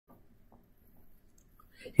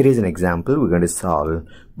Here is an example we're going to solve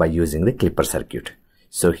by using the clipper circuit.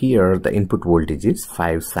 So here the input voltage is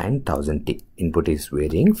 5 sine 1000 t. Input is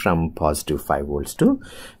varying from positive 5 volts to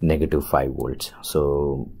negative 5 volts.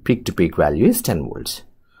 So peak to peak value is 10 volts.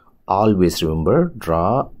 Always remember,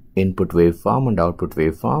 draw input waveform and output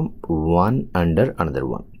waveform one under another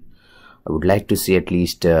one. I would like to see at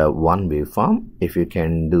least one waveform. If you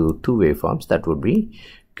can do two waveforms, that would be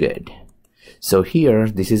good. So here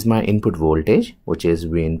this is my input voltage, which is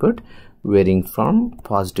V input, varying from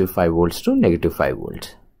positive 5 volts to negative 5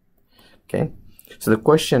 volts. Okay, so the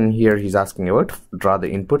question here he's asking about, draw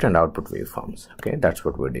the input and output waveforms. Okay, that's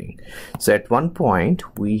what we're doing. So at one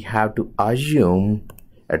point we have to assume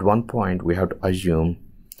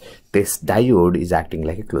this diode is acting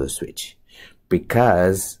like a closed switch,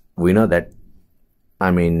 because we know that,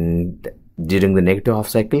 I mean, during the negative half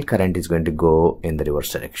cycle current is going to go in the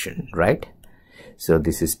reverse direction, right? So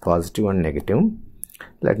this is positive and negative.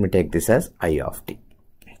 Let me take this as I of t.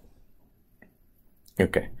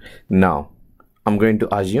 Okay, now I'm going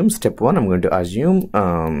to assume, step one, I'm going to assume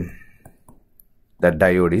that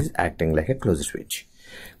diode is acting like a closed switch.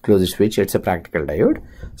 Closed switch, it's a practical diode,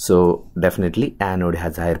 so definitely anode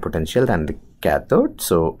has higher potential than the cathode,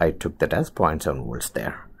 so I took that as 0.7 volts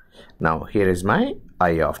there. Now here is my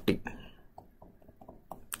I of t.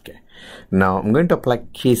 Okay, now I'm going to apply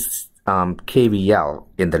KVL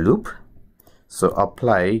in the loop. So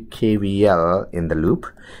apply KVL in the loop.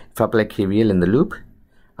 If I apply KVL in the loop,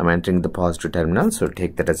 I'm entering the positive terminal, so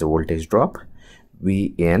take that as a voltage drop.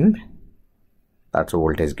 Vn, that's a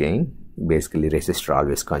voltage gain. Basically resistor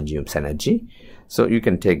always consumes energy, so you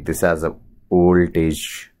can take this as a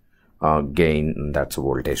voltage gain, that's a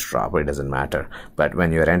voltage drop, it doesn't matter. But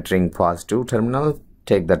when you're entering positive terminal,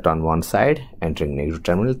 take that on one side, entering negative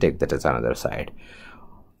terminal, take that as another side.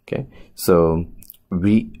 Okay, so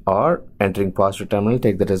we are entering positive terminal,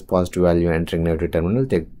 take that as positive value, entering negative terminal,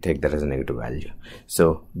 take that as a negative value.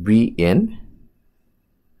 So Vn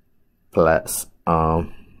plus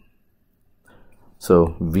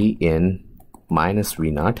so Vn minus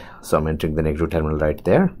V naught, so I'm entering the negative terminal right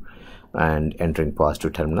there and entering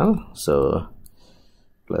positive terminal, so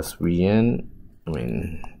plus Vn, I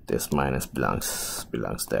mean this minus belongs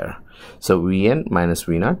there, so Vn minus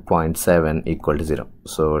V naught 0.7 equal to 0.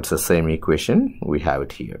 So it's the same equation, we have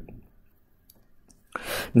it here.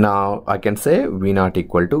 Now I can say V naught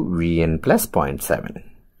equal to Vn plus 0.7.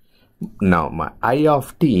 Now my I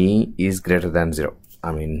of t is greater than 0.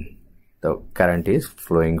 I mean the current is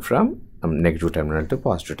flowing from negative terminal to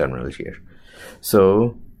positive terminal here.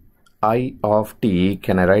 So I of t,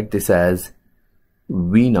 can I write this as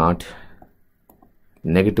V naught,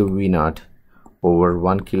 negative V naught over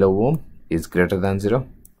 1 kilo ohm is greater than 0.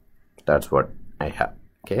 That's what I have.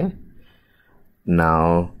 Okay,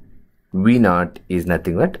 now V naught is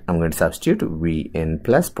nothing but, I'm going to substitute Vn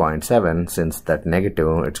plus 0.7, since that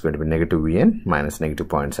negative, it's going to be negative Vn minus negative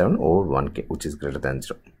 0.7 over 1k, which is greater than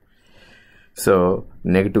 0. So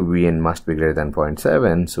negative Vn must be greater than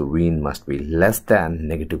 0.7, so Vn must be less than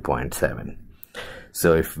negative 0.7.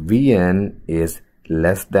 So if Vn is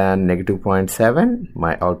less than negative 0.7,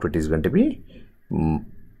 my output is going to be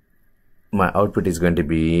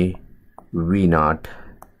V naught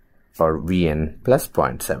or Vn plus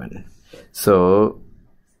 0.7. So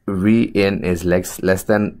Vn is less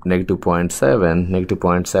than negative 0.7. Negative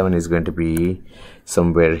 0.7 is going to be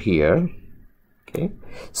somewhere here. Okay,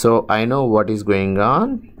 so I know what is going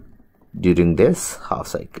on during this half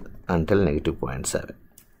cycle until negative 0.7.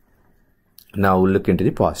 Now we'll look into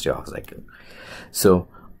the positive half cycle. So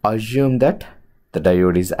assume that the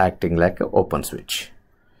diode is acting like an open switch.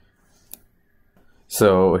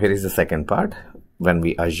 So here is the second part. When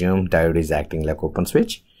we assume diode is acting like open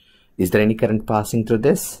switch, is there any current passing through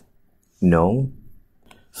this? No.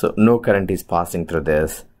 So no current is passing through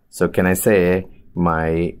this. So can I say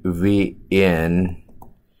my Vn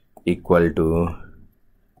equal to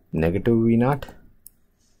negative V naught?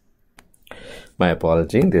 My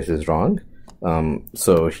apology, this is wrong.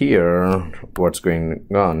 So here what's going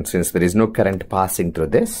on, since there is no current passing through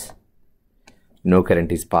this, no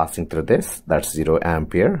current is passing through this, that's 0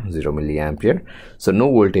 ampere, 0 milliampere, so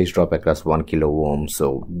no voltage drop across 1 kilo ohm,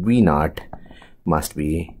 so V naught must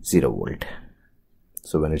be 0 volt.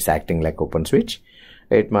 So when it's acting like open switch,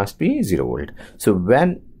 it must be 0 volt. So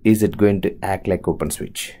when is it going to act like open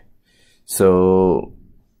switch? So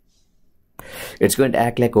it's going to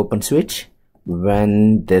act like open switch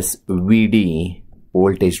when this Vd,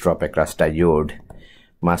 voltage drop across diode,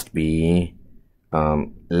 must be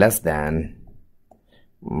less than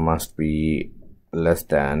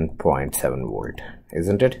 0.7 volt,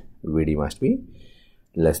 isn't it? Vd must be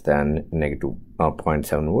less than negative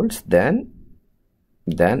 0.7 volts, then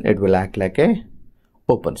it will act like a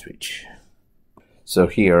open switch. So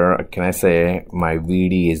here can I say my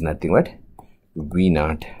VD is nothing but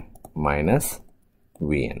V0 minus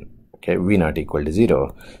Vn. Okay, V0 equal to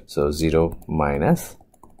 0, so 0 minus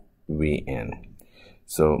Vn.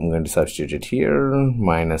 So I'm going to substitute it here.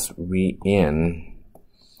 Minus Vn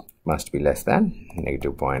must be less than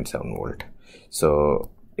negative 0.7 volt. So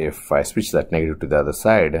if I switch that negative to the other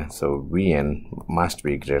side, so Vn must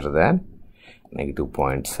be greater than negative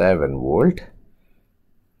 0.7 volt,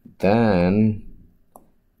 then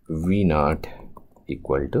V0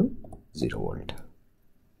 equal to 0 volt.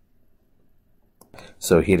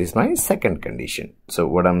 So here is my second condition. So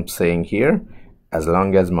what I'm saying here, as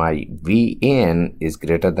long as my Vn is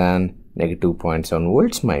greater than negative 2.7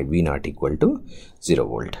 volts, my V0 equal to 0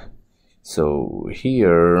 volt. So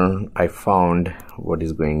here I found what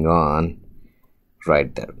is going on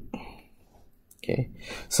right there. Okay,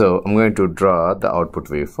 so I'm going to draw the output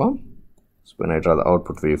waveform. So when I draw the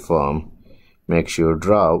output waveform, make sure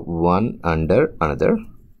draw one under another.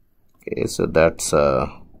 Okay, so that's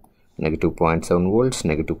negative 0.7 volts,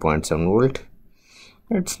 negative 0.7 volt.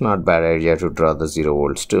 It's not bad idea to draw the 0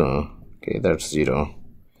 volts too. Okay, that's 0,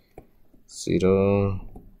 0,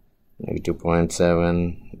 negative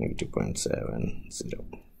 0.7, negative 0.7, 0.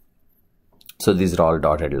 So these are all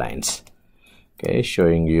dotted lines. Okay,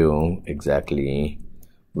 showing you exactly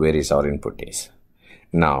where is our input is.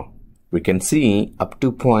 Now we can see up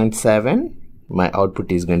to 0.7 my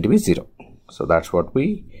output is going to be 0. So that's what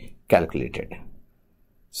we calculated.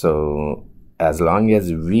 So as long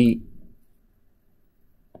as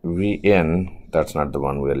Vn, that's not the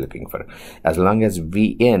one we are looking for. As long as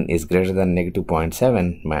Vn is greater than negative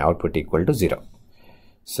 0.7, my output equal to 0.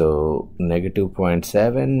 So negative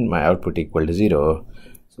 0.7, my output equal to 0.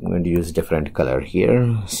 So I'm going to use different color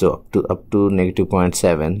here. So up to negative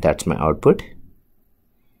 0.7, that's my output.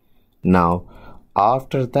 Now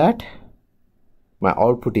after that, my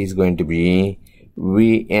output is going to be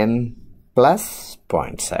Vn plus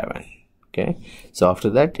 0.7. Okay, so after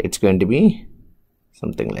that it's going to be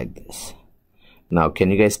something like this. Now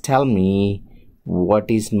can you guys tell me what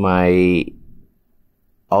is my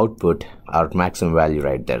output, our maximum value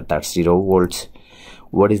right there? That's 0 volts.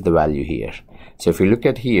 What is the value here? So if you look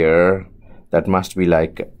at here, that must be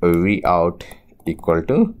like V out equal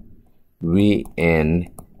to Vn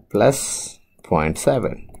plus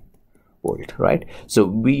 0.7 volt, right? So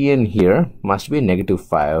Vn here must be negative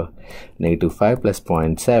 5 plus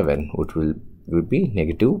 0.7, which would be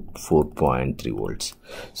negative 4.3 volts.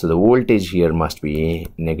 So the voltage here must be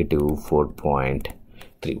negative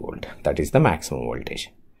 4.3 volt. That is the maximum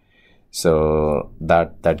voltage. So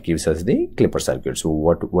that gives us the clipper circuit. So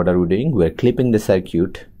what are we doing? We're clipping the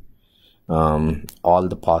circuit, all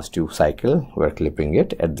the positive cycle, we're clipping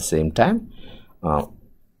it at the same time.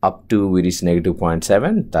 Up to we reach negative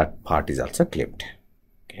 0.7, that part is also clipped.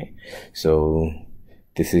 Okay, so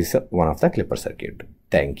this is one of the clipper circuit.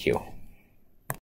 Thank you.